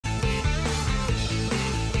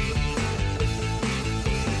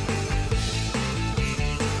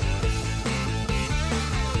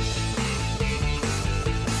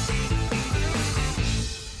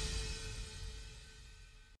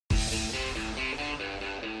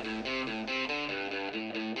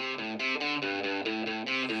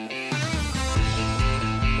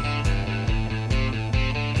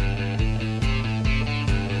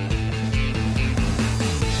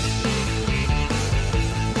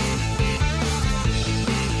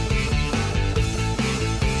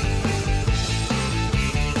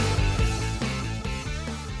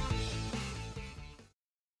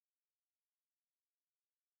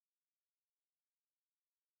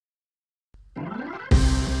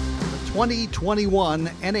2021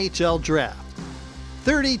 NHL Draft.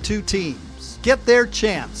 32 teams get their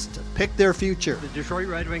chance to pick their future. The Detroit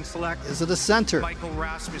Red Wings select. Is it a center? Michael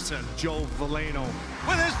Rasmussen, Joe Veleno,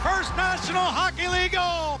 with his first National Hockey League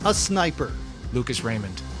goal. A sniper? Lucas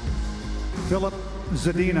Raymond. Philip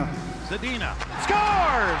Zadina. Zadina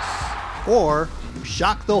scores! Or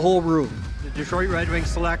shock the whole room? The Detroit Red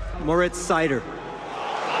Wings select Moritz Seider.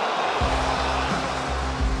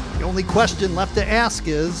 The only question left to ask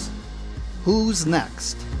is, who's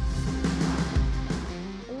next?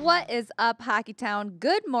 What is up, Hockey Town?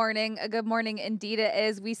 Good morning. A good morning indeed it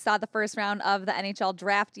is. We saw the first round of the NHL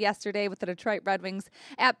Draft yesterday with the Detroit Red Wings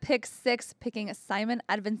at pick 6, picking Simon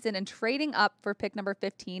Edvinsson and trading up for pick number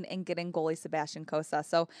 15 and getting goalie Sebastian Cossa.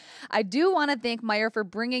 So I do want to thank Meijer for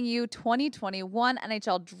bringing you 2021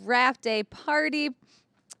 NHL Draft Day party.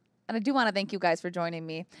 And I do want to thank you guys for joining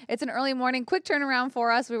me. It's an early morning, quick turnaround for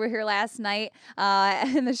us. We were here last night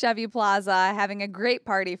in the Chevy Plaza having a great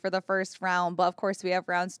party for the first round. But, of course, we have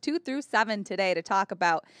rounds 2 through 7 today to talk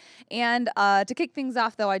about. And to kick things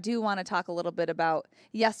off, though, I do want to talk a little bit about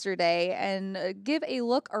yesterday and give a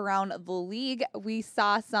look around the league. We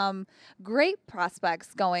saw some great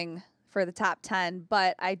prospects going for the top 10,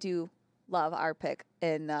 but I do love our pick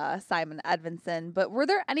in Simon Edvinsson. But were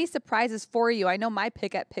there any surprises for you? I know my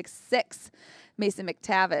pick at pick 6, Mason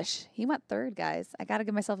McTavish. He went 3rd, guys. I got to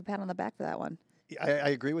give myself a pat on the back for that one. I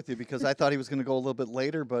agree with you because I thought he was going to go a little bit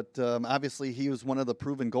later, but obviously he was one of the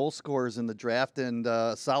proven goal scorers in the draft and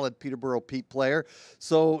a solid Peterborough Pete player.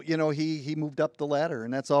 So, you know, he moved up the ladder,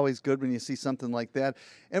 and that's always good when you see something like that.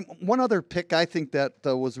 And one other pick I think that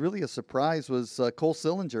was really a surprise was Cole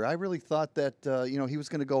Sillinger. I really thought that, you know, he was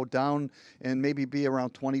going to go down and maybe be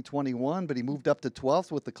around 2021, but he moved up to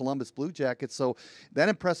 12th with the Columbus Blue Jackets. So that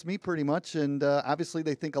impressed me pretty much, and obviously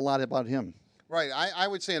they think a lot about him. Right. I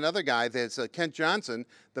would say another guy that's Ken Johnson,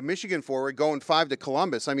 the Michigan forward, going 5 to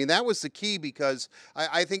Columbus. I mean, that was the key because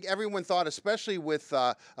I think everyone thought, especially with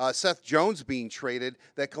Seth Jones being traded,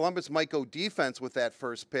 that Columbus might go defense with that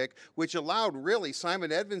first pick, which allowed really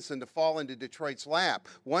Simon Edvinsson to fall into Detroit's lap.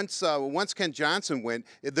 Once Ken Johnson went,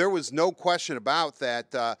 there was no question about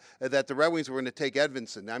that that the Red Wings were going to take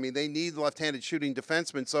Edvinsson. I mean, they need left-handed shooting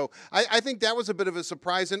defensemen. So I think that was a bit of a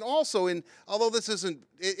surprise. And also, although this isn't,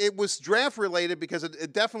 it was draft related, because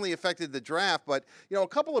it definitely affected the draft, but you know, a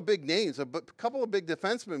couple of big names, a couple of big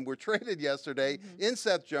defensemen were traded yesterday in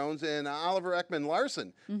Seth Jones and Oliver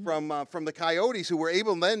Ekman-Larsson from the Coyotes, who were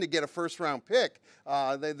able then to get a first-round pick.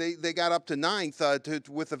 They got up to 9th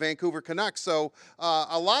with the Vancouver Canucks. So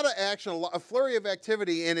a lot of action, a flurry of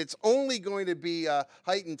activity, and it's only going to be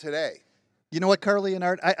heightened today. You know what, Carly and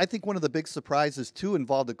Art, I think one of the big surprises, too,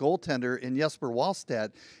 involved a goaltender in Jesper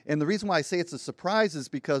Wallstedt. And the reason why I say it's a surprise is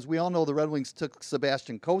because we all know the Red Wings took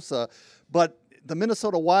Sebastian Cossa, but the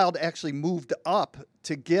Minnesota Wild actually moved up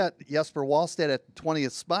to get Jesper Wallstedt at the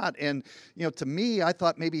 20th spot. And, you know, to me, I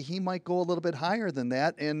thought maybe he might go a little bit higher than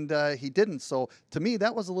that, and he didn't. So, to me,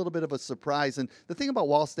 that was a little bit of a surprise. And the thing about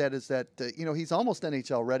Wallstedt is that, you know, he's almost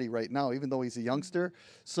NHL ready right now, even though he's a youngster.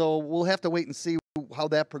 So, we'll have to wait and see how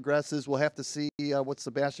that progresses. We'll have to see what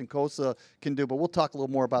Sebastian Cossa can do, but we'll talk a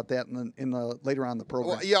little more about that later on in the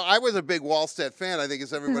program. Well, yeah, I was a big Wallstedt fan, I think,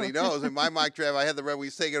 as everybody knows. In my mock draft, I had the Red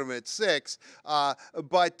Wings taking him at 6.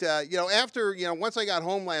 But you know, after, you know, once I got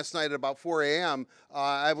home last night at about 4 a.m.,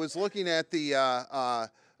 I was looking at the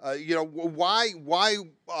you know, why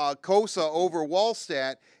Cossa over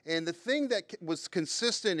Wallstedt, and the thing that was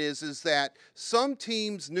consistent is that some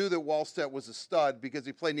teams knew that Wallstedt was a stud because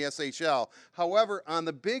he played in the SHL. However, on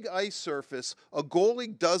the big ice surface, a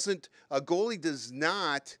goalie does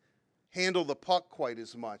not handle the puck quite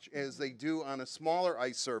as much as they do on a smaller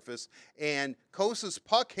ice surface, and Kossa's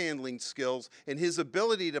puck handling skills and his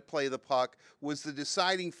ability to play the puck was the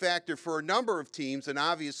deciding factor for a number of teams, and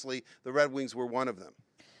obviously the Red Wings were one of them.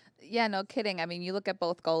 Yeah, no kidding. I mean, you look at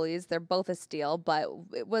both goalies, they're both a steal, but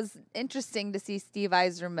it was interesting to see Steve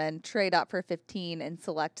Yzerman trade up for 15 and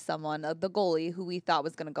select someone, the goalie, who we thought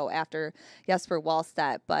was going to go after Jesper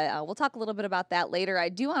Wallstedt. But we'll talk a little bit about that later. I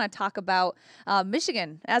do want to talk about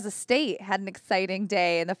Michigan as a state had an exciting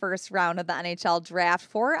day in the first round of the NHL Draft.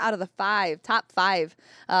 4 out of the top 5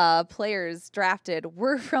 players drafted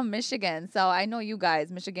were from Michigan. So I know you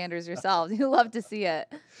guys, Michiganders yourselves, you love to see it.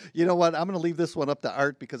 You know what? I'm going to leave this one up to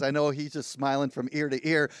Art because I know he's just smiling from ear to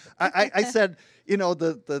ear. I said, you know,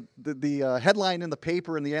 the headline in the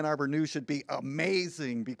paper in the Ann Arbor News should be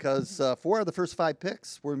amazing because 4 of the first 5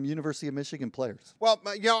 picks were University of Michigan players. Well,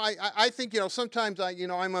 you know, I think, you know, sometimes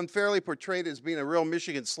I'm unfairly portrayed as being a real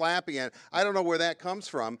Michigan slappy, and I don't know where that comes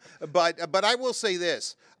from. But I will say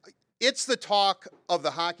this: it's the talk of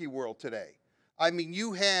the hockey world today. I mean,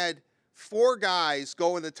 you had 4 guys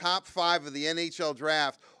go in the top 5 of the NHL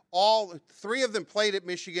draft. All 3 of them played at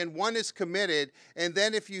Michigan. 1 is committed, and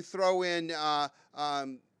then if you throw in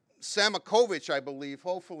Samakovich, I believe.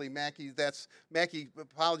 Hopefully, Mackie,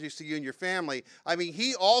 apologies to you and your family. I mean,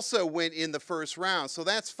 he also went in the first round. So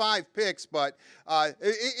that's 5 picks, but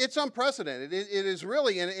it's unprecedented. It is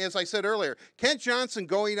really, and as I said earlier, Ken Johnston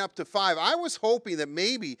going up to 5. I was hoping that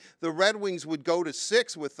maybe the Red Wings would go to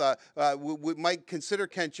 6 with, might consider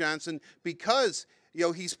Ken Johnston because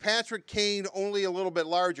he's Patrick Kane, only a little bit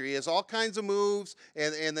larger. He has all kinds of moves,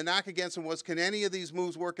 and the knock against him was, can any of these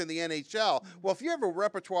moves work in the NHL? Well, if you have a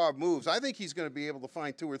repertoire of moves, I think he's going to be able to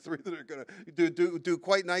find 2 or 3 that are going to do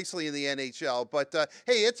quite nicely in the NHL. But,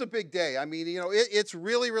 hey, it's a big day. I mean, it's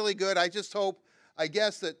really, really good. I just hope, I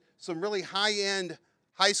guess, that some really high-end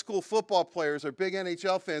high school football players are big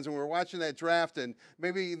NHL fans, and we're watching that draft, and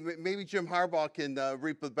maybe Jim Harbaugh can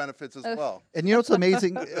reap the benefits as well. And what's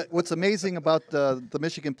amazing? What's amazing about the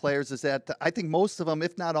Michigan players is that I think most of them,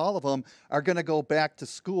 if not all of them, are going to go back to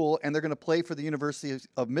school and they're going to play for the University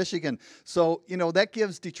of Michigan. So that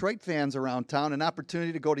gives Detroit fans around town an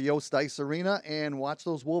opportunity to go to Yost Ice Arena and watch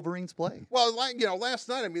those Wolverines play. Well, last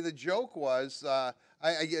night, I mean, the joke was, I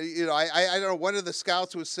don't know, one of the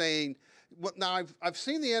scouts was saying, well, now I've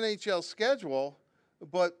seen the NHL schedule,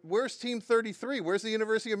 but where's Team 33? Where's the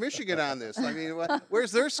University of Michigan on this? I mean,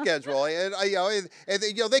 where's their schedule? And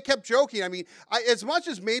they kept joking. I mean, as much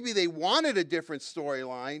as maybe they wanted a different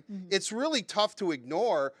storyline, it's really tough to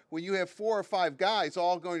ignore when you have 4 or 5 guys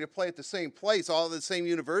all going to play at the same place, all at the same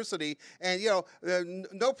university. And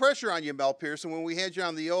no pressure on you, Mel Pearson, when we had you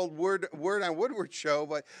on the old Word on Woodward show.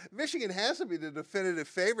 But Michigan has to be the definitive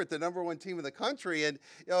favorite, the #1 team in the country. And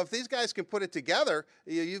if these guys can put it together,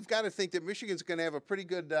 you've got to think that Michigan's going to have a pretty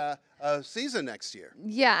good season next year.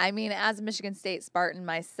 Yeah, I mean, as a Michigan State Spartan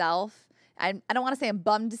myself, I don't want to say I'm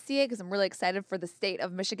bummed to see it because I'm really excited for the state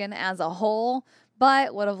of Michigan as a whole,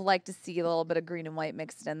 but would have liked to see a little bit of green and white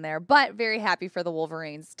mixed in there. But very happy for the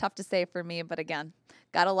Wolverines. Tough to say for me, but again,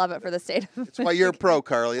 gotta love it for the state of That's why you're a pro,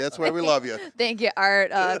 Carly. That's why we love you. Thank you,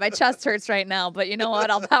 Art. My chest hurts right now, but you know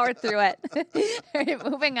what? I'll power through it. All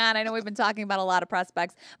right, moving on. I know we've been talking about a lot of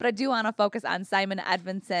prospects, but I do want to focus on Simon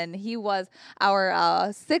Edvinsson. He was our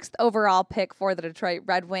 6th overall pick for the Detroit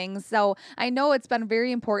Red Wings. So I know it's been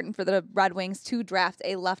very important for the Red Wings to draft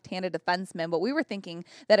a left-handed defenseman, but we were thinking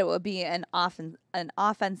that it would be an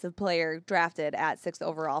offensive player drafted at 6th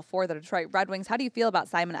overall for the Detroit Red Wings. How do you feel about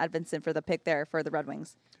Simon Edvinsson for the pick there for the Red Wings?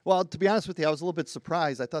 Well, to be honest with you, I was a little bit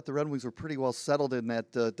surprised. I thought the Red Wings were pretty well settled in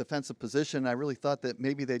that defensive position. I really thought that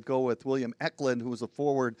maybe they'd go with William Eklund, who was a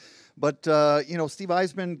forward. But, Steve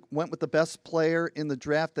Eisman went with the best player in the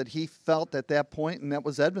draft that he felt at that point, and that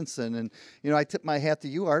was Edvinsson. And, I tip my hat to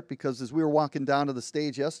you, Art, because as we were walking down to the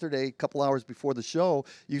stage yesterday, a couple hours before the show,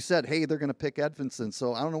 you said, hey, they're going to pick Edvinsson.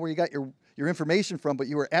 So I don't know where you got your information from, but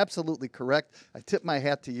you were absolutely correct. I tip my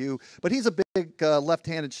hat to you. But he's a big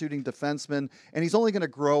left-handed shooting defenseman, and he's only going to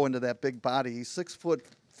grow into that big body. He's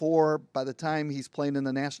 6'4". By the time he's playing in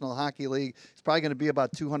the National Hockey League, he's probably going to be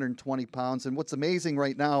about 220 pounds. And what's amazing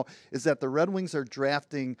right now is that the Red Wings are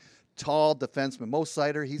drafting tall defenseman. Mo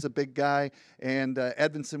Seider, he's a big guy, and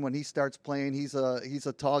Edvinsson, when he starts playing, he's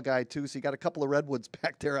a tall guy too. So you got a couple of redwoods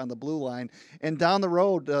back there on the blue line. And down the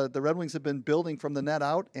road, the Red Wings have been building from the net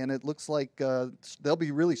out, and it looks like they'll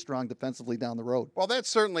be really strong defensively down the road. Well, that's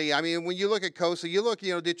certainly. I mean, when you look at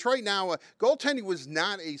Kosa, Detroit now. Goaltending was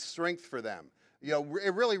not a strength for them.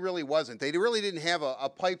 It really, really wasn't. They really didn't have a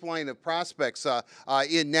pipeline of prospects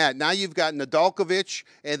in net. Now you've got Nadalkovich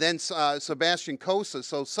and then Sebastian Kosa.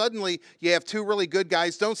 So suddenly you have 2 really good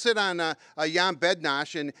guys. Don't sit on Jan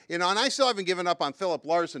Bednash. And I still haven't given up on Philip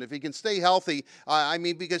Larson. If he can stay healthy,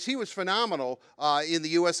 because he was phenomenal in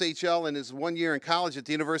the USHL in his 1 year in college at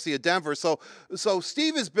the University of Denver. So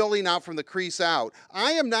Steve is building out from the crease out.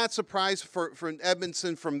 I am not surprised for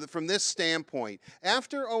Edvinsson from this standpoint.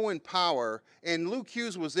 After Owen Power, and Luke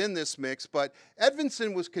Hughes was in this mix, but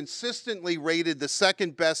Edvinsson was consistently rated the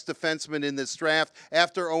 2nd best defenseman in this draft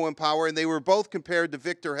after Owen Power, and they were both compared to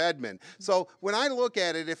Victor Hedman. So when I look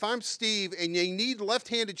at it, if I'm Steve and you need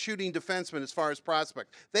left-handed shooting defensemen as far as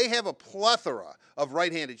prospect, they have a plethora of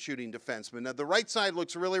right-handed shooting defensemen. Now, the right side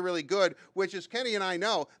looks really, really good, which, as Kenny and I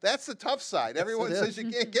know, that's the tough side. Everyone says you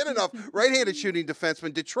can't get enough right-handed shooting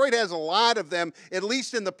defensemen. Detroit has a lot of them, at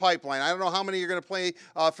least in the pipeline. I don't know how many are going to play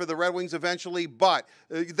for the Red Wings eventually, defensively, but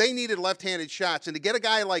they needed left-handed shots. And to get a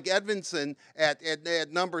guy like Edvinson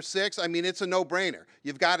at number 6, I mean, it's a no-brainer.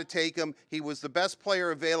 You've got to take him. He was the best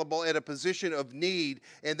player available at a position of need,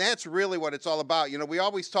 and that's really what it's all about. You know, we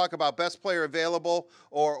always talk about best player available,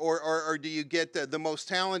 or do you get the most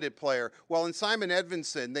talented player? Well, in Simon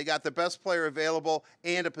Edvinson, they got the best player available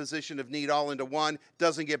and a position of need all into one.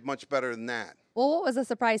 Doesn't get much better than that. Well, what was a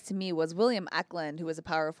surprise to me was William Eklund, who was a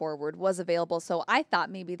power forward, was available. So I thought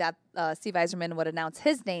maybe that Steve Yzerman would announce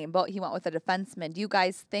his name, but he went with a defenseman. Do you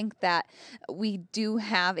guys think that we do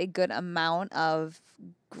have a good amount of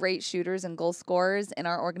great shooters and goal scorers in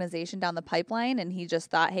our organization down the pipeline, and he just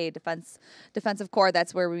thought, hey, defensive core,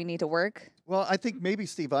 that's where we need to work? Well, I think maybe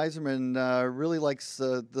Steve Yzerman really likes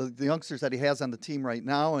the youngsters that he has on the team right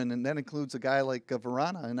now, and that includes a guy like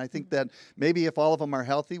Verana. And I think that maybe if all of them are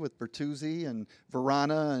healthy with Bertuzzi and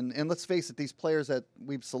Verana, and let's face it, these players that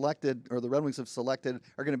we've selected, or the Red Wings have selected,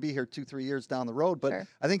 are going to be here 2-3 years down the road. But Sure.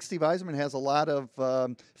 I think Steve Yzerman has a lot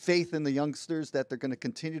of faith in the youngsters that they're going to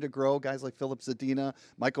continue to grow. Guys like Philip Zadina,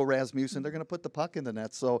 Michael Rasmussen, they're going to put the puck in the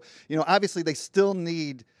net. So, you know, obviously they still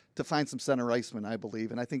need to find some center icemen, I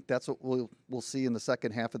believe, and I think that's what we'll see in the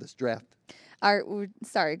second half of this draft.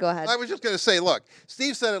 Sorry, go ahead. I was just going to say, look,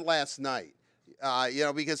 Steve said it last night, you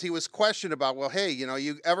know, because he was questioned about, well, hey, you know,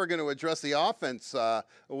 you ever going to address the offense? What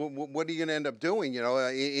are you going to end up doing, you know,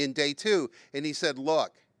 in day 2? And he said,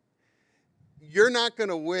 look, you're not going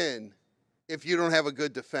to win if you don't have a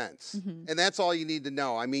good defense. And that's all you need to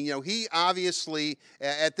know. I mean, you know, he obviously,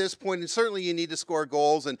 at this point, and certainly you need to score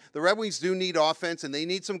goals, and the Red Wings do need offense, and they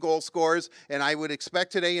need some goal scorers, and I would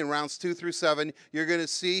expect today in rounds 2 through 7, you're going to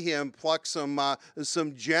see him pluck some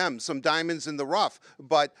gems, some diamonds in the rough.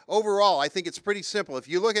 But overall, I think it's pretty simple. If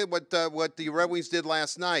you look at what the Red Wings did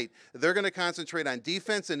last night, they're going to concentrate on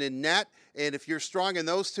defense and in net, and if you're strong in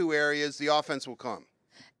those 2 areas, the offense will come.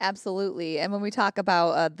 Absolutely. And when we talk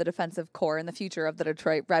about the defensive core and the future of the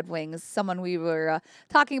Detroit Red Wings, someone we were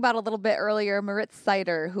talking about a little bit earlier, Moritz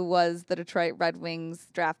Seider, who was the Detroit Red Wings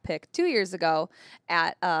draft pick 2 years ago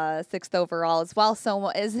at 6th overall as well. So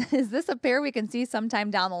is this a pair we can see sometime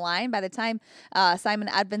down the line? By the time Simon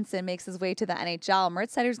Edvinson makes his way to the NHL,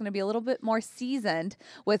 Moritz Seider is going to be a little bit more seasoned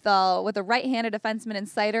with a right-handed defenseman in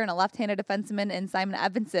Seider and a left-handed defenseman in Simon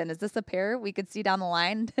Edvinson. Is this a pair we could see down the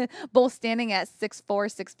line, both standing at 6'4",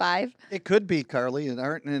 6'5"? It could be, Carly and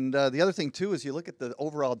Art. And the other thing, too, is you look at the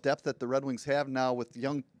overall depth that the Red Wings have now with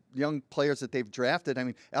young players that they've drafted. I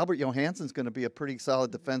mean, Albert Johansson's going to be a pretty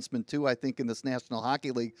solid defenseman, too, I think, in this National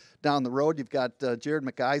Hockey League down the road. You've got Jared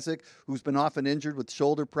McIsaac, who's been often injured with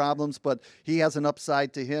shoulder problems, but he has an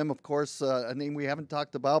upside to him. Of course, a name we haven't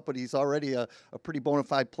talked about, but he's already a pretty bona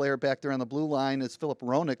fide player back there on the blue line is Philip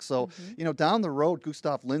Roenick. So, you know, down the road,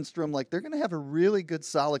 Gustav Lindstrom, like, they're going to have a really good,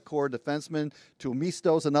 solid core defenseman.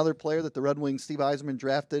 Tuomisto's another player that the Red Wings, Steve Yzerman,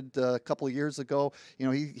 drafted a couple of years ago. You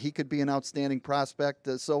know, he could be an outstanding prospect.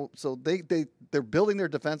 So they're building their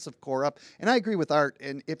defensive core up. And I agree with Art.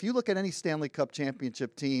 And if you look at any Stanley Cup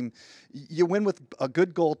championship team, you win with a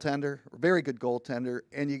good goaltender, a very good goaltender,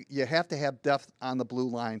 and you have to have depth on the blue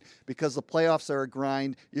line because the playoffs are a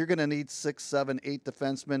grind. You're going to need 6, 7, 8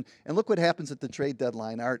 defensemen. And look what happens at the trade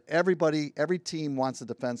deadline, Art. Every team wants a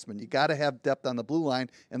defenseman. You got to have depth on the blue line,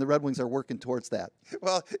 and the Red Wings are working towards that.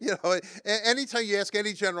 Well, you know, anytime you ask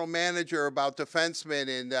any general manager about defensemen,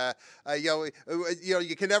 and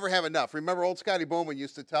you can never have enough. Remember, old Scotty Bowman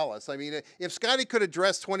used to tell us. I mean, if Scotty could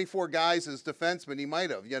address 24 guys as defensemen, he might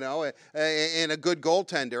have. You know, and a good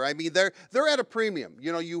goaltender. I mean, they're at a premium.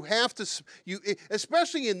 You know, you have to,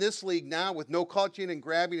 especially in this league now with no clutching and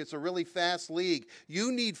grabbing. It's a really fast league.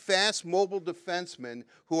 You need fast, mobile defensemen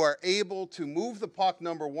who are able to move the puck.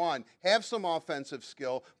 Number one, have some offensive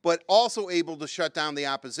skill, but also able to shut down the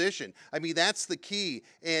opposition. I mean, that's the key,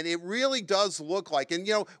 and it really does look like. And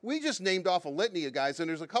you know, we just named off a litany of guys, and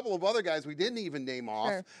there's a couple of other guys we didn't even name off.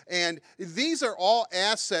 Sure. And these are all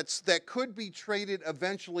assets that could be traded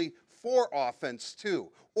eventually for offense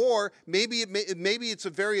too. Or maybe it's a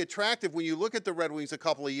very attractive when you look at the Red Wings a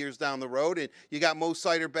couple of years down the road, and you got Mo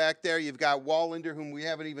Seider back there, you've got Wallander, whom we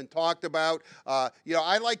haven't even talked about. You know,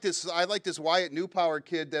 I like this Wyatt Newpower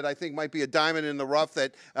kid that I think might be a diamond in the rough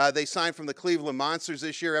that they signed from the Cleveland Monsters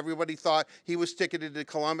this year. Everybody thought he was ticketed to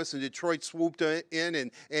Columbus, and Detroit swooped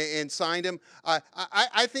in and signed him.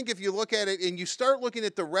 I think if you look at it and you start looking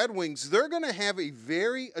at the Red Wings, they're going to have a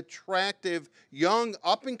very attractive, young,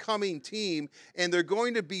 up-and-coming team, and they're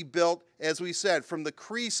going to be built, as we said, from the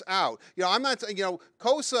crease out. You know, I'm not, you know,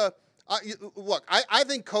 Kosa. Look, I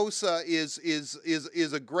think Kosa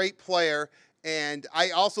is a great player, And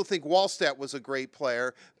I also think Wallstedt was a great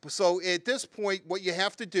player. So at this point, what you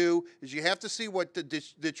have to do is you have to see what the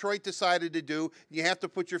Detroit decided to do. You have to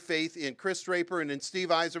put your faith in Chris Draper and in Steve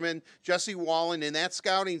Yzerman, Jesse Wallen, and that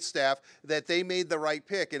scouting staff that they made the right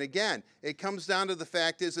pick. And again, it comes down to the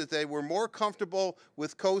fact is that they were more comfortable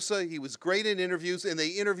with Kosa. He was great in interviews, and they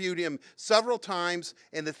interviewed him several times.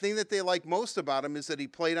 And the thing that they like most about him is that he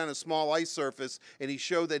played on a small ice surface, and he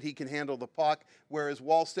showed that he can handle the puck, whereas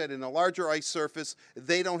Wallstedt in a larger ice surface,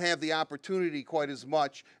 they don't have the opportunity quite as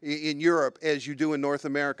much in Europe as you do in North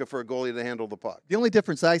America for a goalie to handle the puck. The only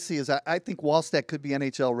difference I see is I think Wallstedt could be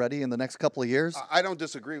NHL ready in the next couple of years. I don't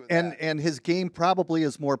disagree with that. And his game probably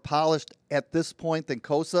is more polished at this point than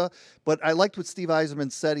Kosa. But I liked what Steve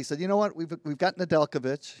Yzerman said. He said, you know what, we've got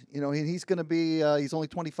Nedeljkovic. You know, he's going to be, he's only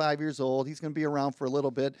 25 years old. He's going to be around for a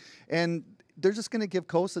little bit. And they're just going to give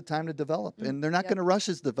Kosa time to develop, and they're not going to rush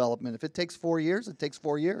his development. If it takes 4 years, it takes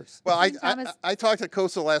 4 years. Well, I talked to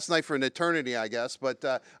Kosa last night for an eternity, I guess, but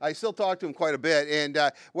I still talk to him quite a bit. And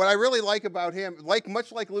what I really like about him,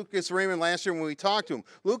 much like Lucas Raymond last year when we talked to him,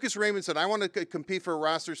 Lucas Raymond said, I want to compete for a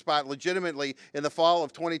roster spot legitimately in the fall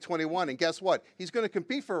of 2021. And guess what? He's going to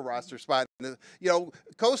compete for a roster spot. You know,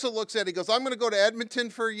 Kosa looks at it, he goes, I'm going to go to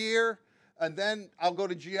Edmonton for a year, and then I'll go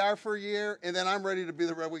to GR for a year, and then I'm ready to be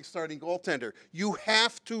the Red Wings starting goaltender. You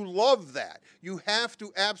have to love that. You have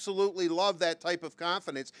to absolutely love that type of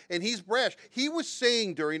confidence. And he's brash. He was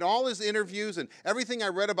saying during all his interviews and everything I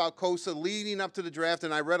read about Kosa leading up to the draft,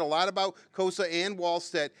 and I read a lot about Kosa and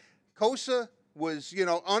Wallstedt, Kosa was, you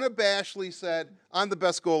know, unabashedly said, I'm the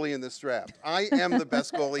best goalie in this draft. I am the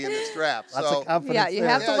best goalie in this draft. Lots of confidence yeah, you there.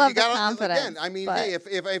 have to love the confidence. Again, I mean, hey,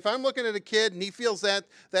 if I'm looking at a kid and he feels that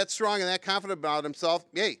strong and that confident about himself,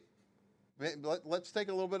 hey, let's take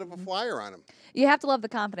a little bit of a flyer on him. You have to love the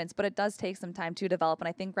confidence, but it does take some time to develop. And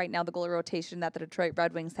I think right now the goalie rotation that the Detroit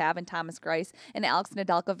Red Wings have in Thomas Greiss and Alex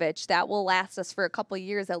Nedeljkovic, that will last us for a couple of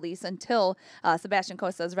years at least until Sebastian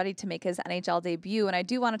Kosa is ready to make his NHL debut. And I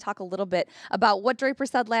do want to talk a little bit about what Draper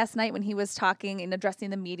said last night when he was talking and addressing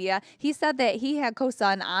the media. He said that he had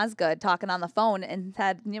Kosa and Osgood talking on the phone and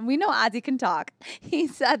said, we know Ozzy can talk. He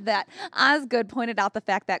said that Osgood pointed out the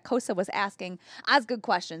fact that Kosa was asking Osgood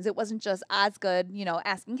questions. It wasn't just Osgood, you know,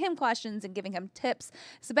 asking him questions and giving him tips.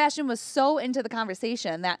 Sebastian was so into the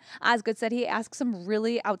conversation that Osgood said he asked some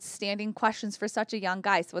really outstanding questions for such a young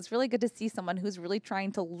guy. So it's really good to see someone who's really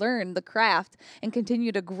trying to learn the craft and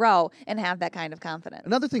continue to grow and have that kind of confidence.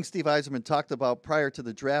 Another thing Steve Yzerman talked about prior to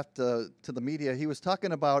the draft to the media, he was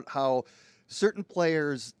talking about how certain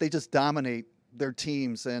players, they just dominate their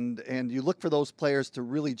teams, and you look for those players to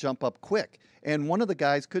really jump up quick. And one of the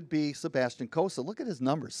guys could be Sebastian Kosa. Look at his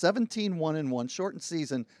numbers, 17-1-1, shortened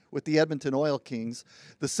season with the Edmonton Oil Kings.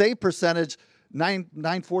 The save percentage,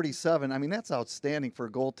 947. I mean, that's outstanding for a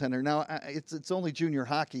goaltender. Now, it's only junior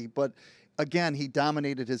hockey, but again, he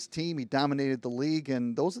dominated his team. He dominated the league,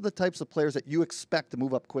 and those are the types of players that you expect to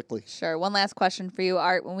move up quickly. Sure. One last question for you,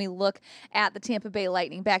 Art. When we look at the Tampa Bay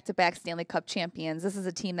Lightning, back-to-back Stanley Cup champions, this is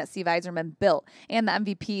a team that Steve Yzerman built, and the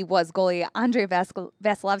MVP was goalie Andrei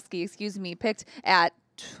Vasilevsky, picked at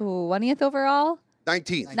 20th overall.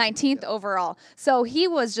 19th overall. So he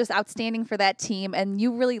was just outstanding for that team. And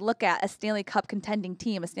you really look at a Stanley Cup contending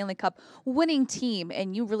team, a Stanley Cup winning team,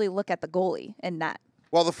 and you really look at the goalie in that.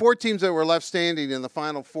 Well, the 4 teams that were left standing in the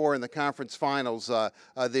Final Four in the conference finals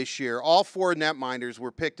this year, all 4 netminders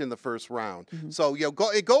were picked in the first round. Mm-hmm. So, you know,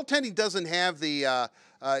 goaltending doesn't have the,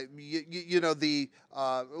 well,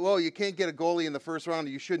 you can't get a goalie in the first round.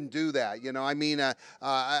 You shouldn't do that. You know, I mean,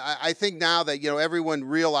 I think now that, you know, everyone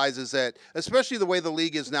realizes that, especially the way the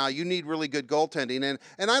league is now, you need really good goaltending.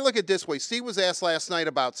 And I look at it this way. Steve was asked last night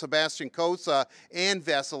about Sebastian Kosa and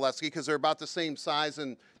Vasilevsky because they're about the same size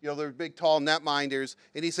and, you know, they're big, tall netminders.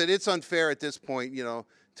 And he said it's unfair at this point, you know,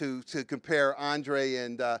 to compare Andre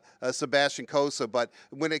and Sebastian Kosa. But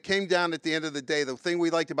when it came down at the end of the day, the thing we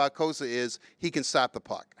liked about Kosa is he can stop the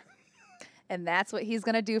puck. And that's what he's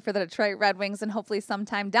going to do for the Detroit Red Wings. And hopefully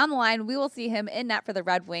sometime down the line, we will see him in net for the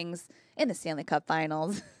Red Wings in the Stanley Cup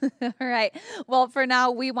Finals. All right. Well, for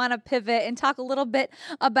now, we want to pivot and talk a little bit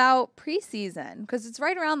about preseason because it's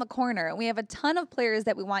right around the corner. And we have a ton of players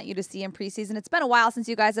that we want you to see in preseason. It's been a while since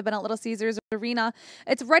you guys have been at Little Caesars Arena.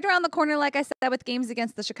 It's right around the corner, like I said, with games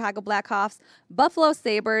against the Chicago Blackhawks, Buffalo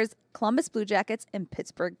Sabres, Columbus Blue Jackets, and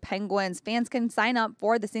Pittsburgh Penguins. Fans can sign up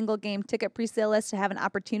for the single game ticket presale list to have an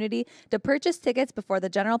opportunity to purchase tickets before the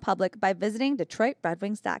general public by visiting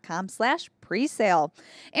DetroitRedWings.com/preseason. pre-sale.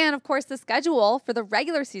 And of course, the schedule for the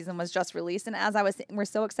regular season was just released. And as I was saying, we're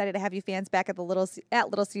so excited to have you fans back at the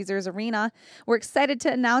Little Caesars Arena. We're excited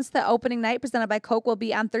to announce that opening night presented by Coke will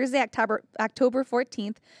be on Thursday, October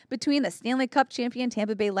 14th, between the Stanley Cup champion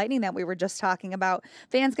Tampa Bay Lightning that we were just talking about.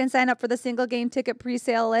 Fans can sign up for the single game ticket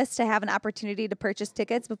pre-sale list to have an opportunity to purchase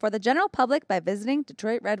tickets before the general public by visiting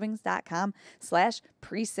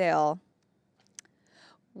DetroitRedWings.com/presale.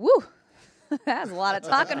 Woo! That's a lot of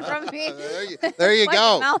talking from me. There you Like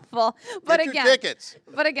go. a mouthful. But Get your again, tickets.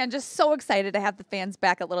 just so excited to have the fans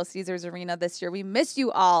back at Little Caesars Arena this year. We missed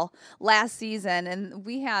you all last season, and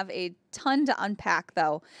we have a ton to unpack,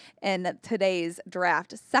 though, in today's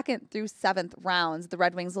draft. 2nd through 7th rounds, the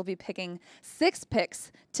Red Wings will be picking 6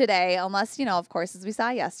 picks today, unless, of course, as we saw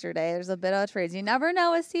yesterday, there's a bit of trades. You never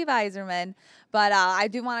know with Steve Yzerman, but I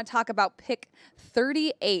do want to talk about pick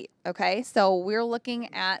 38, okay? So we're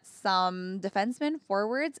looking at some defensemen,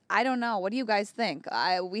 forwards. I don't know. What do you guys think?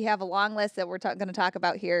 We have a long list that we're going to talk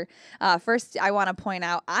about here. First, I want to point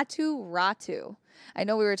out Aatu Ratu. I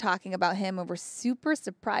know we were talking about him, and we're super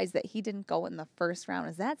surprised that he didn't go in the first round.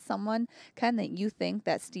 Is that someone, Ken, that you think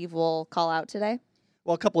that Steve will call out today?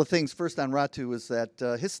 Well, a couple of things. First on Ratu is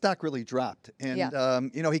that his stock really dropped. And,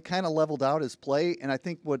 he kind of leveled out his play. And I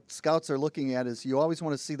think what scouts are looking at is you always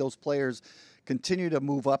want to see those players continue to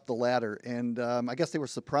move up the ladder. And I guess they were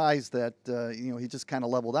surprised that, he just kind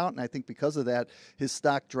of leveled out. And I think because of that, his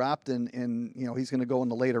stock dropped and he's going to go in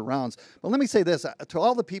the later rounds. But let me say this, to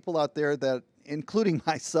all the people out there that, including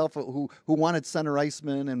myself, who wanted center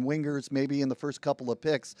icemen and wingers maybe in the first couple of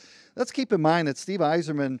picks, let's keep in mind that Steve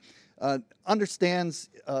Yzerman understands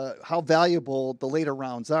how valuable the later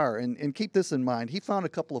rounds are. And keep this in mind. He found a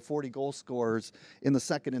couple of 40-goal scorers in the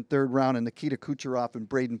 2nd and 3rd round in Nikita Kucherov and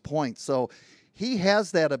Braden Point. So he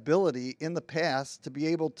has that ability in the past to be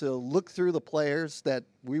able to look through the players that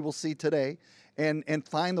we will see today and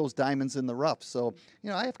find those diamonds in the rough. So,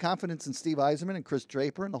 I have confidence in Steve Yzerman and Chris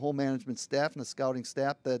Draper and the whole management staff and the scouting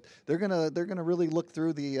staff that they're gonna really look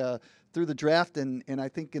through the draft, and I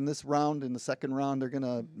think in this round, in the 2nd round, they're going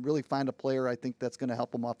to really find a player I think that's going to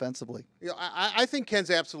help them offensively. I think Ken's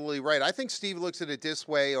absolutely right. I think Steve looks at it this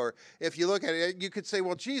way, or if you look at it, you could say,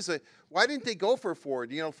 well, geez, why didn't they go for a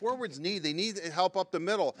forward? Forwards need help up the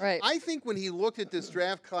middle. Right. I think when he looked at this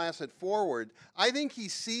draft class at forward, I think he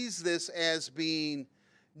sees this as being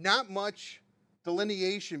not much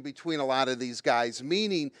delineation between a lot of these guys,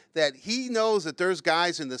 meaning that he knows that there's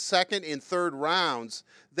guys in the 2nd and 3rd rounds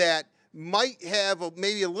that might have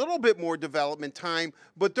maybe a little bit more development time,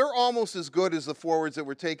 but they're almost as good as the forwards that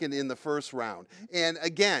were taken in the 1st round. And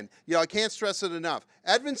again, I can't stress it enough.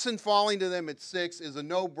 Edvinsson falling to them at 6 is a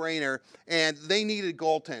no-brainer, and they needed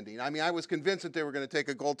goaltending. I mean, I was convinced that they were going to take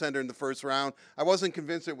a goaltender in the 1st round. I wasn't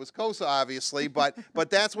convinced it was Kosa, obviously, but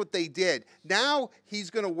that's what they did. Now he's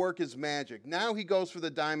going to work his magic. Now he goes for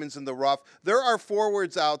the diamonds in the rough. There are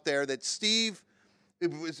forwards out there that Steve,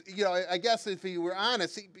 it was, I guess if he were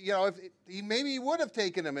honest, maybe he would have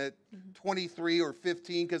taken him at 23 or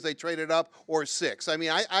 15 because they traded up, or 6. I mean,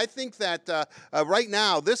 I think that right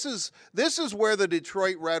now this is where the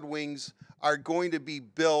Detroit Red Wings are going to be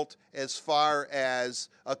built as far as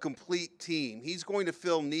a complete team. He's going to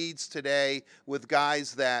fill needs today with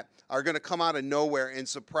guys that are going to come out of nowhere and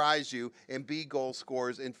surprise you and be goal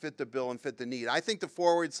scorers and fit the bill and fit the need. I think the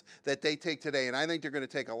forwards that they take today, and I think they're going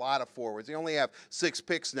to take a lot of forwards. They only have 6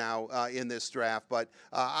 picks now in this draft, but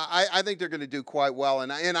I think they're going to do quite well.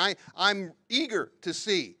 And I'm eager to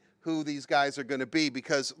see who these guys are going to be,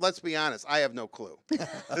 because let's be honest, I have no clue.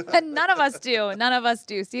 None of us do. None of us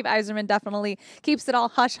do. Steve Yzerman definitely keeps it all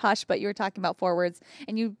hush-hush, but you were talking about forwards,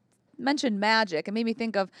 and you mentioned Magic. It made me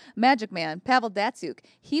think of Magic Man, Pavel Datsyuk.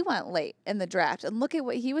 He went late in the draft, and look at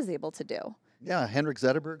what he was able to do. Yeah, Henrik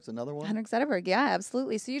Zetterberg's another one. Henrik Zetterberg, yeah,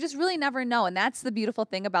 absolutely. So you just really never know, and that's the beautiful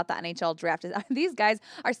thing about the NHL draft. Is these guys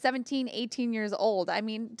are 17, 18 years old. I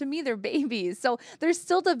mean, to me, they're babies. So they're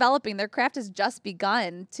still developing. Their craft has just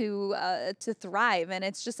begun to thrive, and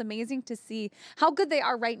it's just amazing to see how good they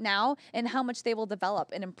are right now and how much they will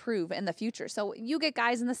develop and improve in the future. So you get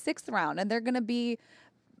guys in the 6th round, and they're going to be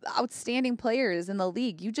outstanding players in the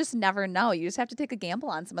league. You just never know. You just have to take a gamble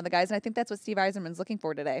on some of the guys, and I think that's what Steve Yzerman's looking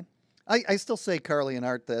for today. I still say, Carley and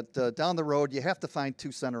Art, that down the road you have to find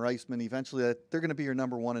 2 center icemen eventually. That they're going to be your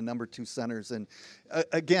number 1 and number 2 centers. And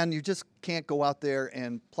again, you just can't go out there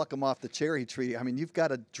and pluck them off the cherry tree. I mean, you've got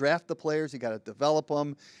to draft the players, you got to develop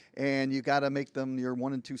them, and you got to make them your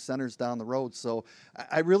 1 and 2 centers down the road. So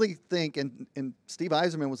I really think, and Steve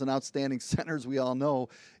Yzerman was an outstanding center, as we all know.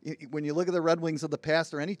 When you look at the Red Wings of the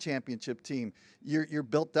past or any championship team, you're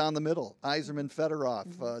built down the middle. Yzerman,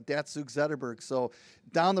 Fedorov, Datsyuk, Zetterberg. So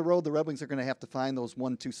down the road, the the Red Wings are going to have to find those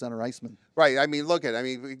 1-2 center icemen. Right. I mean,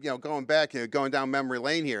 going back, going down memory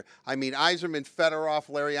lane here. I mean, Yzerman, Fedorov,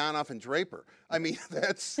 Larionov, and Draper. I mean,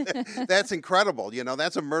 that's incredible.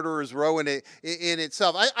 That's a murderer's row in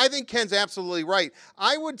itself. I think Ken's absolutely right.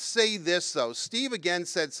 I would say this, though. Steve again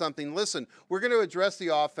said something. Listen, we're going to address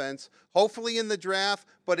the offense, hopefully in the draft,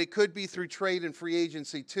 but it could be through trade and free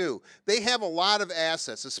agency too. They have a lot of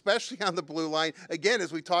assets, especially on the blue line. Again,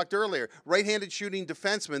 as we talked earlier, right-handed shooting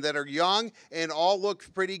defensemen that are young and all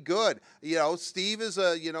look pretty good. Steve is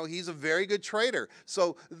he's a very good trader.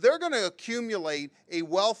 So they're going to accumulate a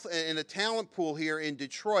wealth and a talent pool here in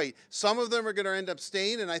Detroit. Some of them are going to end up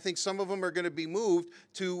staying, and I think some of them are going to be moved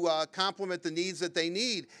to complement the needs that they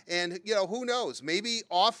need. And, who knows? Maybe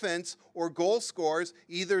offense or goal scorers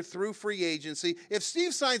either through free agency. If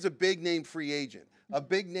Steve signs a big-name free agent, a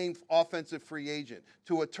big-name offensive free agent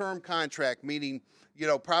to a term contract, meaning,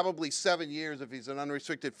 probably 7 years if he's an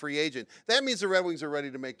unrestricted free agent, that means the Red Wings are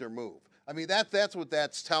ready to make their move. I mean, that's what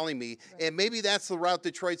that's telling me. Right. And maybe that's the route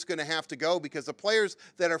Detroit's going to have to go, because the players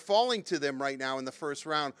that are falling to them right now in the first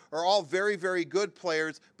round are all very, very good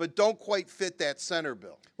players, but don't quite fit that center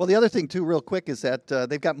bill. Well, the other thing, too, real quick, is that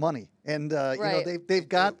they've got money. And, right. they've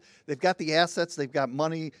got the assets, they've got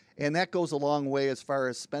money, and that goes a long way as far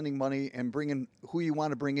as spending money and bringing who you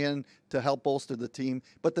want to bring in to help bolster the team.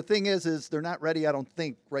 But the thing is they're not ready, I don't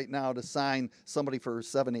think, right now to sign somebody for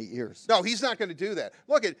 7-8 years. No, he's not going to do that.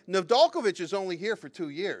 Look, Nedeljkovic is only here for 2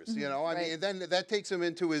 years, I right. mean, and then that takes him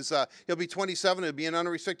into his, he'll be 27, he'll be an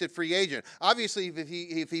unrestricted free agent. Obviously,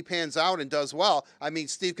 if he pans out and does well, I mean,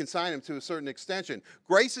 Steve can sign him to a certain extension.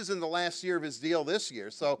 Grace is in the last year of his deal this year,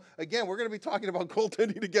 so again, we're going to be talking about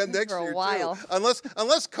goaltending again next year, while. too.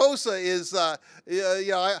 Unless Kosa is,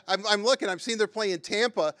 I'm looking, I've seen they're playing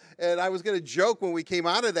Tampa, and I was going to joke when we came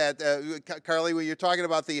out of that, Carly, when you're talking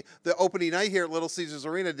about the opening night here at Little Caesars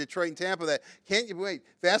Arena, Detroit and Tampa, that can't you wait,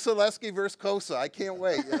 Vasilevsky versus Kosa, I can't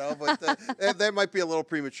wait, but that might be a little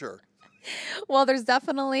premature. Well, there's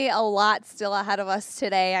definitely a lot still ahead of us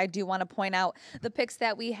today. I do want to point out the picks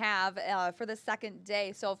that we have for the second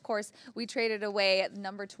day. So, of course, we traded away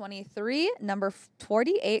number 23, number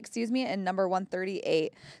 48, and number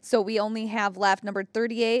 138. So we only have left number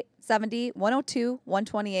 38, 70, 102,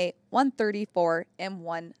 128, 134, and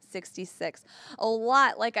 166. A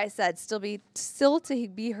lot, like I said, still to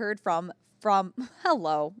be heard from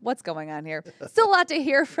hello, what's going on here? Still a lot to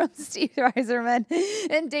hear from Steve Yzerman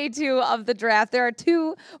in day 2 of the draft. There are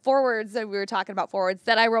 2 forwards that we were talking about, forwards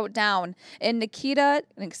that I wrote down in Nikita,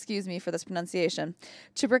 excuse me for this pronunciation,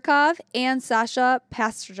 Chibrikov and Sasha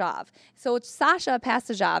Pastujov. So Sasha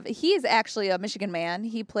Pastujov, he is actually a Michigan man.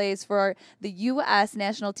 He plays for the U.S.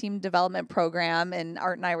 National Team Development Program, and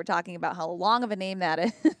Art and I were talking about how long of a name that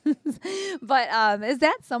is. But is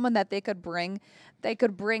that someone that they could bring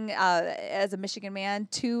as a Michigan man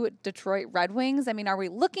to Detroit Red Wings? I mean, are we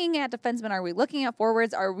looking at defensemen? Are we looking at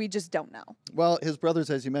forwards? Or we just don't know? Well, his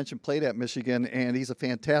brothers, as you mentioned, played at Michigan, and he's a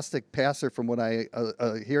fantastic passer from what I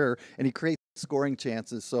hear, and he creates scoring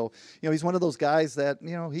chances. So, he's one of those guys that,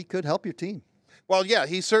 he could help your team. Well, yeah,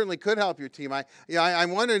 he certainly could help your team.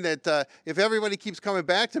 I'm wondering that if everybody keeps coming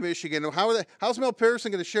back to Michigan, how's Mel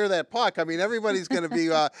Pearson going to share that puck? I mean, everybody's going to be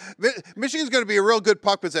Michigan's going to be a real good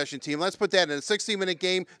puck possession team. Let's put that in a 60-minute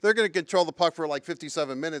game. They're going to control the puck for like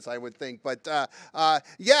 57 minutes, I would think. But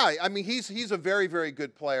yeah, I mean, he's a very, very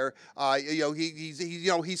good player.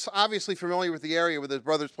 He's obviously familiar with the area with his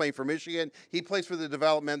brothers playing for Michigan. He plays for the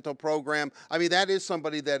developmental program. I mean, that is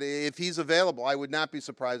somebody that if he's available, I would not be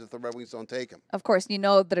surprised if the Red Wings don't take him. Of course,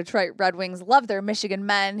 the Detroit Red Wings love their Michigan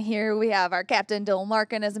men. Here we have our captain, Dylan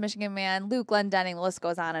Larkin, as a Michigan man, Luke Glendening, the list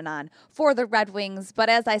goes on and on for the Red Wings. But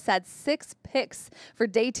as I said, 6 picks for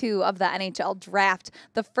day 2 of the NHL Draft.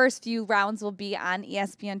 The first few rounds will be on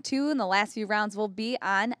ESPN2, and the last few rounds will be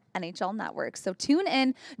on NHL Network. So tune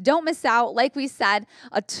in. Don't miss out. Like we said,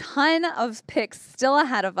 a ton of picks still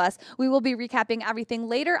ahead of us. We will be recapping everything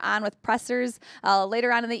later on with pressers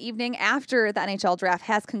later on in the evening after the NHL Draft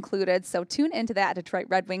has concluded. So tune into that at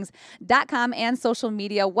DetroitRedWings.com and social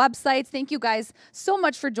media websites. Thank you guys so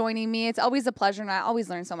much for joining me. It's always a pleasure, and I always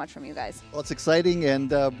learn so much from you guys. Well, it's exciting,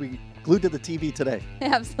 and we glued to the TV today.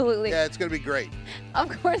 Absolutely. Yeah, it's going to be great. Of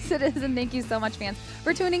course it is, and thank you so much, fans,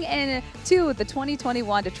 for tuning in to the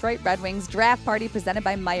 2021 Detroit Red Wings Draft Party presented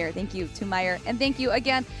by Meijer. Thank you to Meijer, and thank you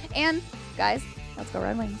again. And, guys, let's go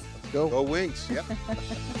Red Wings. Let's go. Go Wings, yep.